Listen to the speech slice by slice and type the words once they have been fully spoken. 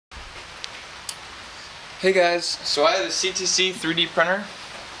Hey guys, so I have a CTC 3D printer,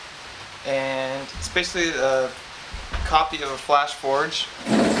 and it's basically a copy of a Flash Forge,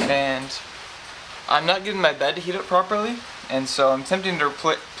 and I'm not getting my bed to heat up properly, and so I'm attempting to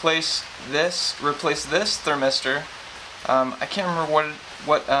replace this thermistor. I can't remember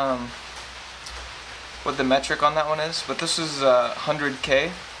what the metric on that one is, but this is a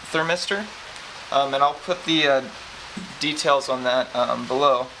 100K thermistor, and I'll put the details on that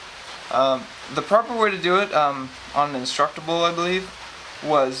below. The proper way to do it on an Instructable, I believe,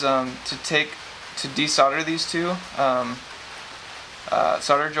 was to desolder these two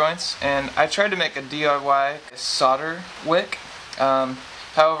solder joints, and I tried to make a DIY solder wick.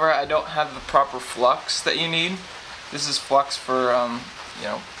 However, I don't have the proper flux that you need. This is flux for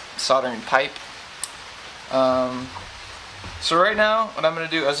soldering pipe. So right now, what I'm going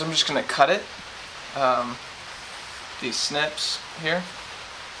to do is I'm just going to cut it. These snips here.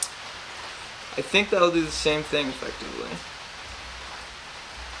 I think that'll do the same thing effectively.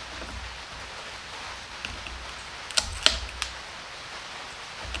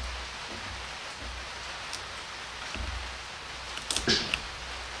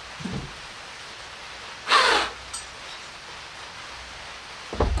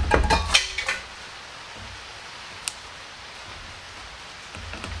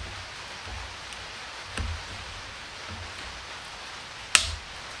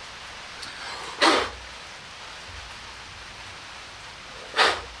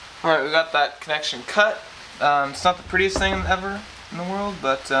 Alright, we got that connection cut. It's not the prettiest thing ever in the world,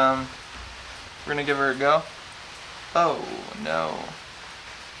 but we're gonna give her a go. Oh no.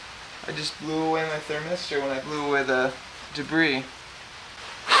 I just blew away my thermistor when I blew away the debris.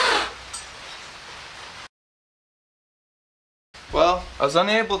 Well, I was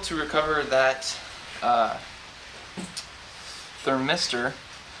unable to recover that thermistor.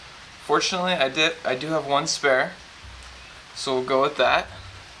 Fortunately, I do have one spare, so we'll go with that.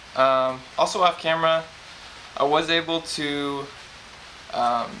 Also off camera, I was able to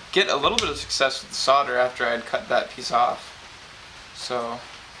get a little bit of success with the solder after I had cut that piece off. So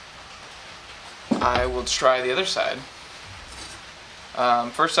I will try the other side.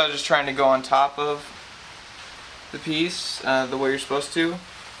 First I was just trying to go on top of the piece the way you're supposed to,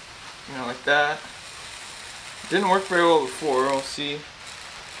 like that. It didn't work very well before. We'll see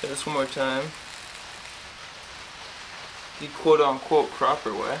this one more time. The quote-unquote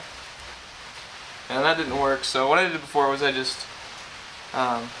proper way, and that didn't work. So what I did before was I just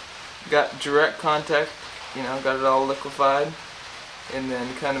got direct contact, got it all liquefied, and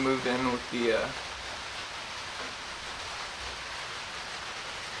then kind of moved in with the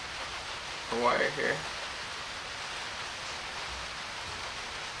wire here.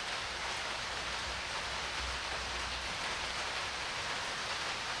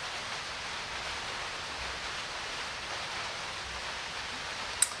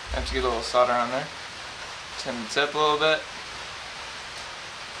 I have to get a little solder on there. Turn the tip a little bit.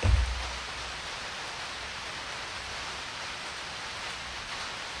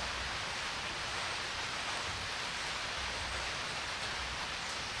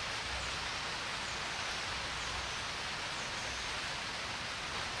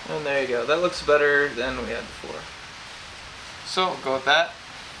 And there you go. That looks better than we had before. So we'll go with that.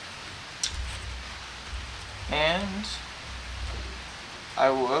 And I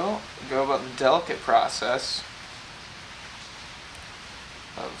will go about the delicate process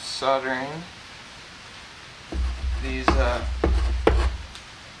of soldering these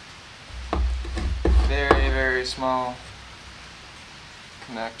very, very small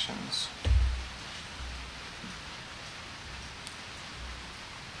connections.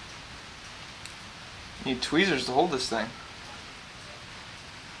 You need tweezers to hold this thing.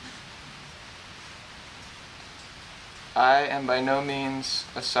 I am by no means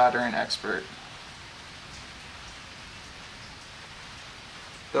a soldering expert,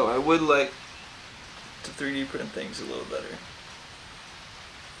 though I would like to 3D print things a little better.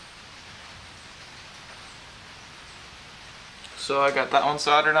 So I got that one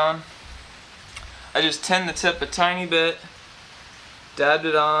soldered on. I just tinned the tip a tiny bit, dabbed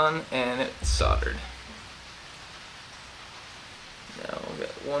it on, and it's soldered. Now we'll get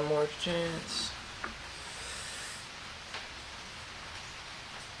one more chance.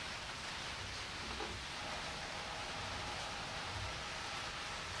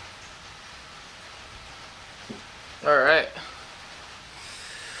 Alright,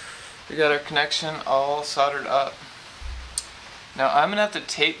 we got our connection all soldered up. Now I'm going to have to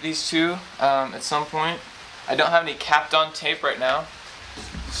tape these two at some point. I don't have any capped on tape right now,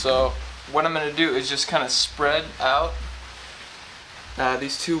 so what I'm going to do is just kind of spread out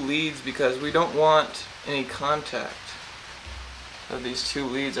these two leads because we don't want any contact of these two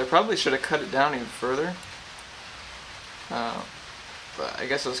leads. I probably should have cut it down even further, but I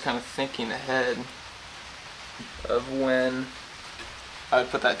guess I was kind of thinking ahead of when I would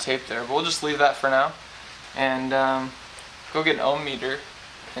put that tape there. But we'll just leave that for now and go get an ohm meter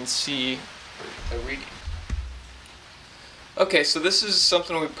and see the reading. Okay, so this is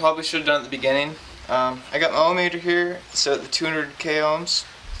something we probably should have done at the beginning. I got my ohm meter here set at the 200k ohms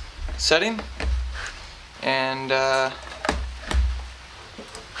setting, and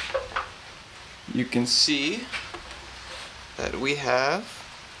you can see that we have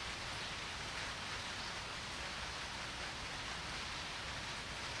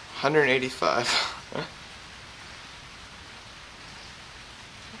 185.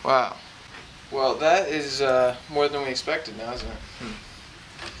 Wow. Well, that is more than we expected now, isn't it?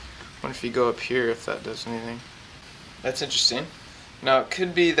 Wonder if you go up here if that does anything. That's interesting. Now, it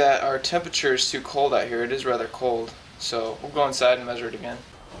could be that our temperature is too cold out here. It is rather cold. So we'll go inside and measure it again.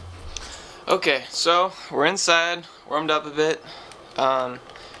 Okay, so we're inside, warmed up a bit, and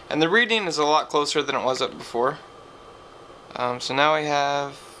the reading is a lot closer than it was up before. So now we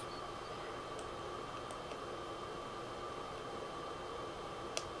have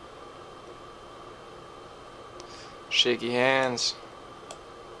shaky hands.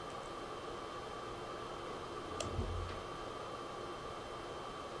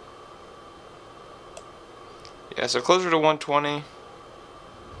 Yeah, so closer to 120.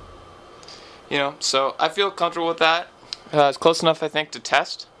 You know, so I feel comfortable with that. It's close enough, I think, to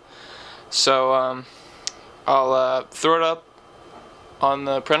test. So I'll throw it up on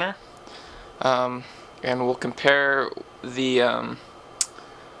the printer, and we'll compare the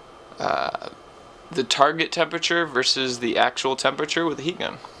target temperature versus the actual temperature with the heat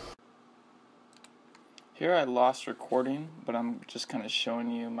gun. Here I lost recording, but I'm just kind of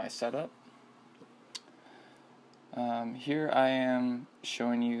showing you my setup. Here I am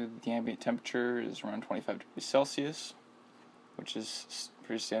showing you the ambient temperature is around 25 degrees Celsius, which is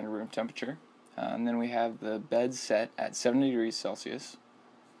pretty standard room temperature. And then we have the bed set at 70 degrees Celsius.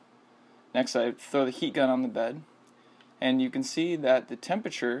 Next I throw the heat gun on the bed, and you can see that the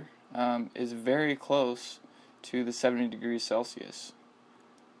temperature is very close to the 70 degrees Celsius.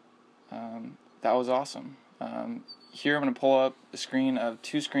 That was awesome. Here I'm going to pull up a screen of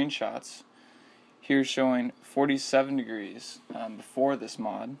two screenshots. Here's showing 47 degrees before this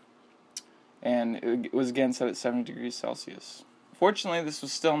mod, and it was again set at 70 degrees Celsius. Fortunately, this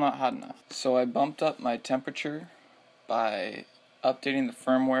was still not hot enough, so I bumped up my temperature by updating the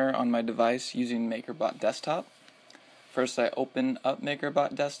firmware on my device using MakerBot Desktop. First I open up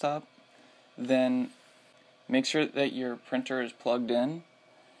MakerBot Desktop, then make sure that your printer is plugged in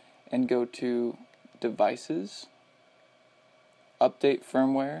and go to Devices, Update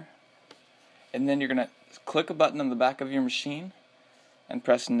Firmware, and then you're going to click a button on the back of your machine and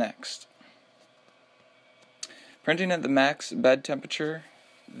press Next. Printing at the max bed temperature,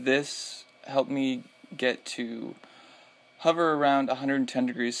 this helped me get to hover around 110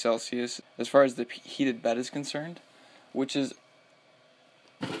 degrees Celsius as far as the heated bed is concerned, which is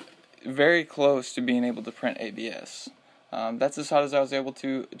very close to being able to print ABS. That's as hot as I was able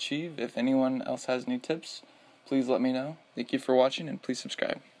to achieve. If anyone else has any tips, please let me know. Thank you for watching, and please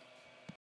subscribe.